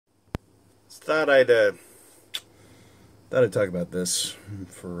Thought I'd talk about this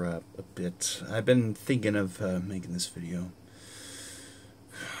for a bit. I've been thinking of making this video.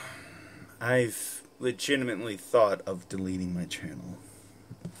 I've legitimately thought of deleting my channel,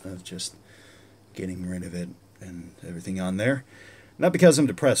 of just getting rid of it and everything on there. Not because I'm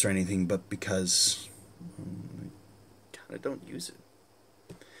depressed or anything, but because I kind of don't use it.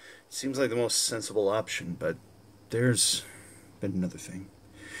 It seems like the most sensible option, but there's been another thing.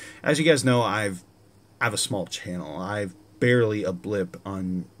 As you guys know, I have a small channel. I've barely a blip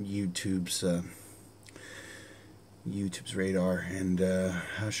on YouTube's radar, and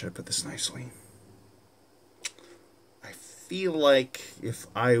how should I put this nicely? I feel like if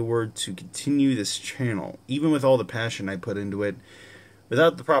I were to continue this channel, even with all the passion I put into it,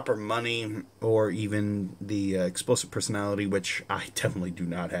 without the proper money or even the explosive personality, which I definitely do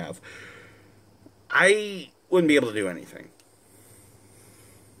not have, I wouldn't be able to do anything.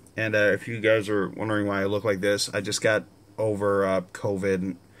 And if you guys are wondering why I look like this, I just got over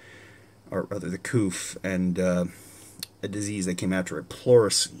COVID, or rather the coof, and a disease that came after it,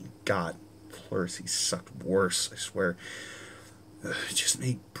 pleurisy. God, pleurisy sucked worse, I swear. It just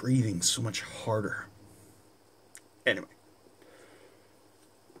made breathing so much harder. Anyway.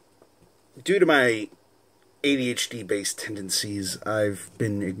 Due to my ADHD-based tendencies, I've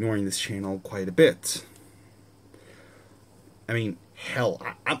been ignoring this channel quite a bit. I mean, hell,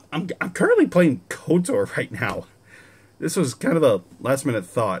 I'm currently playing KOTOR right now. This was kind of a last-minute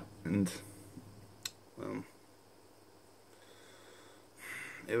thought, and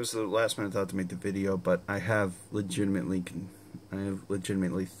it was the last-minute thought to make the video. But I have legitimately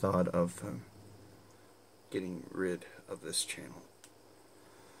thought of getting rid of this channel,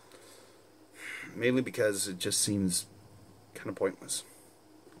 mainly because it just seems kind of pointless.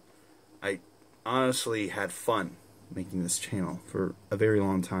 I honestly had fun making this channel for a very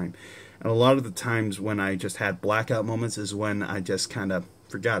long time, and a lot of the times when I just had blackout moments is when I just kind of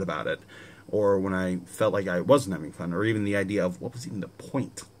forgot about it, or when I felt like I wasn't having fun, or even the idea of what was even the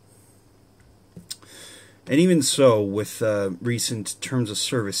point. And even so, with recent terms of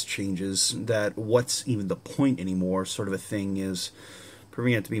service changes, that what's even the point anymore sort of a thing is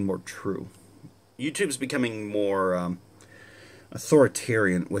proving out to be more true. YouTube's becoming more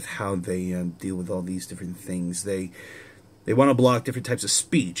authoritarian with how they deal with all these different things. They want to block different types of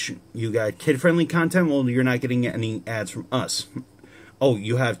speech. You got kid-friendly content, well, you're not getting any ads from us. Oh,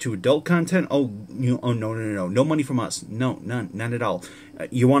 you have too adult content? Oh, no money from us. No, none at all.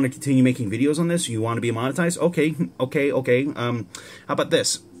 You want to continue making videos on this? You want to be monetized? Okay. How about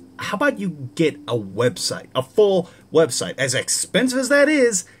this? How about you get a website, a full website, as expensive as that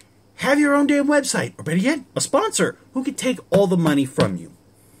is? Have your own damn website, or better yet, a sponsor who can take all the money from you.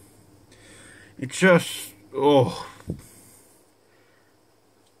 It's just,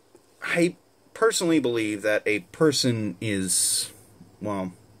 I personally believe that a person is,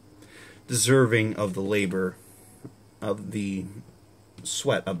 well, deserving of the labor, of the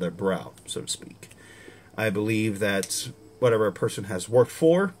sweat of their brow, so to speak. I believe that whatever a person has worked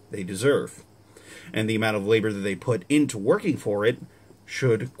for, they deserve. And the amount of labor that they put into working for it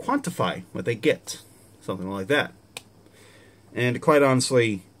should quantify what they get. Something like that. And quite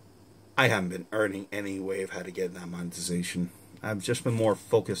honestly, I haven't been earning any way of how to get that monetization. I've just been more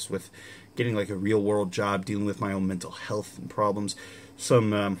focused with getting like a real world job, dealing with my own mental health and problems,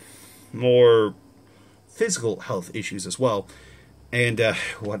 some more physical health issues as well, and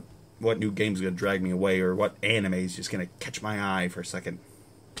what new game's going to drag me away, or what anime is just going to catch my eye for a second.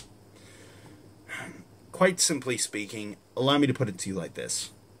 Quite simply speaking, allow me to put it to you like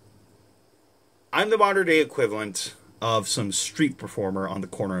this. I'm the modern day equivalent of some street performer on the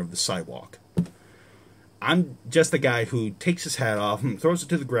corner of the sidewalk. I'm just the guy who takes his hat off and throws it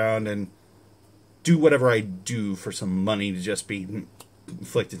to the ground and do whatever I do for some money to just be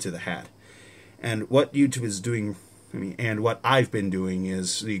inflicted to the hat. And what YouTube is doing, and what I've been doing,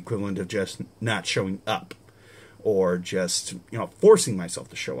 is the equivalent of just not showing up, or just, forcing myself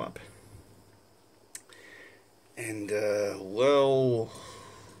to show up. And, well,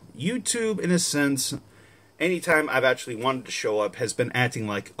 YouTube, in a sense, anytime I've actually wanted to show up, has been acting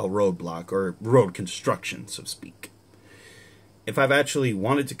like a roadblock, or road construction, so to speak. If I've actually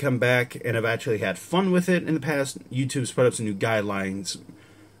wanted to come back, and I've actually had fun with it in the past, YouTube's put up some new guidelines,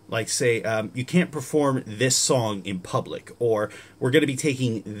 like, say, you can't perform this song in public, or we're going to be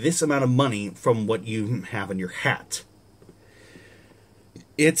taking this amount of money from what you have in your hat.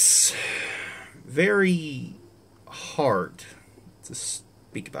 It's very hard to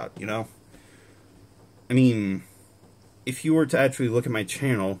speak about, I mean, if you were to actually look at my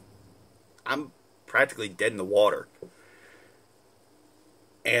channel, I'm practically dead in the water.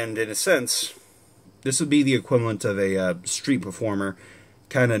 And in a sense, this would be the equivalent of a street performer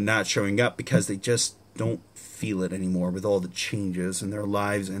kind of not showing up because they just don't feel it anymore with all the changes in their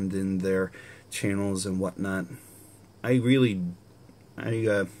lives and in their channels and whatnot.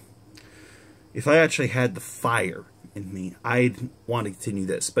 If I actually had the fire in me, I'd want to continue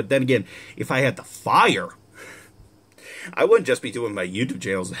this. But then again, if I had the fire, I wouldn't just be doing my YouTube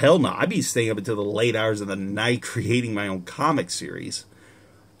channels. Hell no, I'd be staying up until the late hours of the night creating my own comic series.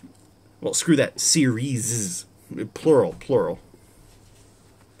 Well, screw that. Series. Plural.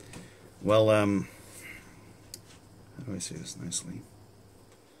 Well, how do I say this nicely?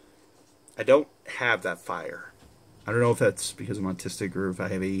 I don't have that fire. I don't know if that's because I'm autistic or if I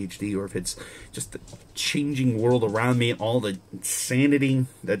have ADHD or if it's just the changing world around me and all the insanity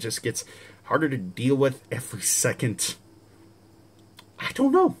that just gets harder to deal with every second. I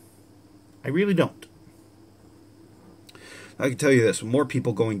don't know. I really don't. I can tell you this, with more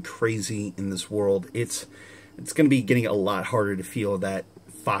people going crazy in this world, it's going to be getting a lot harder to feel that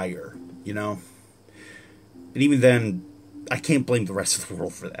fire, you know? And even then, I can't blame the rest of the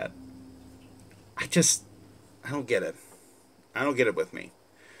world for that. I don't get it. I don't get it with me.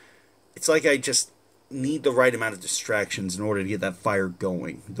 It's like I just need the right amount of distractions in order to get that fire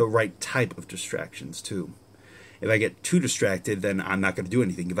going. The right type of distractions, too. If I get too distracted, then I'm not going to do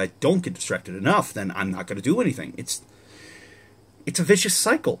anything. If I don't get distracted enough, then I'm not going to do anything. It's a vicious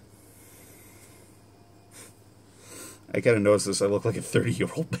cycle. I kind of noticed this. I look like a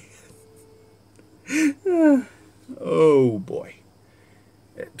 30-year-old man. Oh, boy.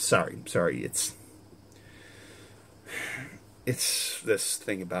 Sorry. It's this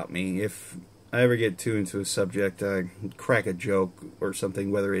thing about me. If I ever get too into a subject, I crack a joke or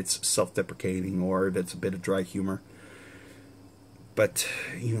something, whether it's self-deprecating or if it's a bit of dry humor. But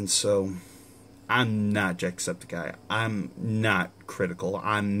even so, I'm not Jacksepticeye. I'm not critical.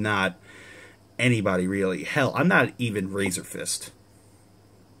 I'm not anybody really. Hell, I'm not even Razor Fist.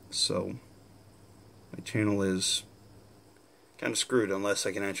 So, my channel is kind of screwed unless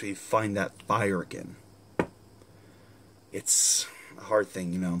I can actually find that fire again. It's a hard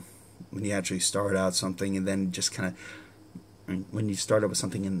thing, you know, when you actually start out something and then just kind of, when you start out with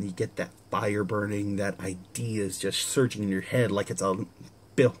something and you get that fire burning, that idea is just surging in your head like it's a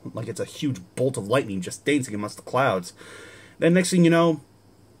huge bolt of lightning just dancing amongst the clouds. Then next thing you know,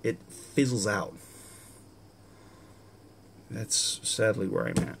 it fizzles out. That's sadly where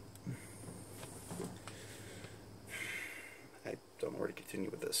I'm at. I don't know where to continue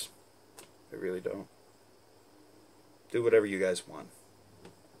with this. I really don't. Do whatever you guys want.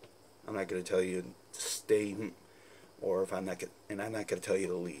 I'm not going to tell you to stay, or if I'm not going, and I'm not going to tell you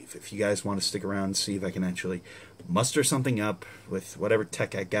to leave. If you guys want to stick around and see if I can actually muster something up with whatever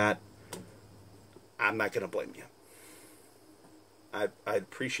tech I got, I'm not going to blame you. I'd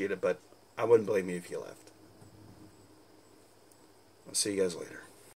appreciate it, but I wouldn't blame you if you left. I'll see you guys later.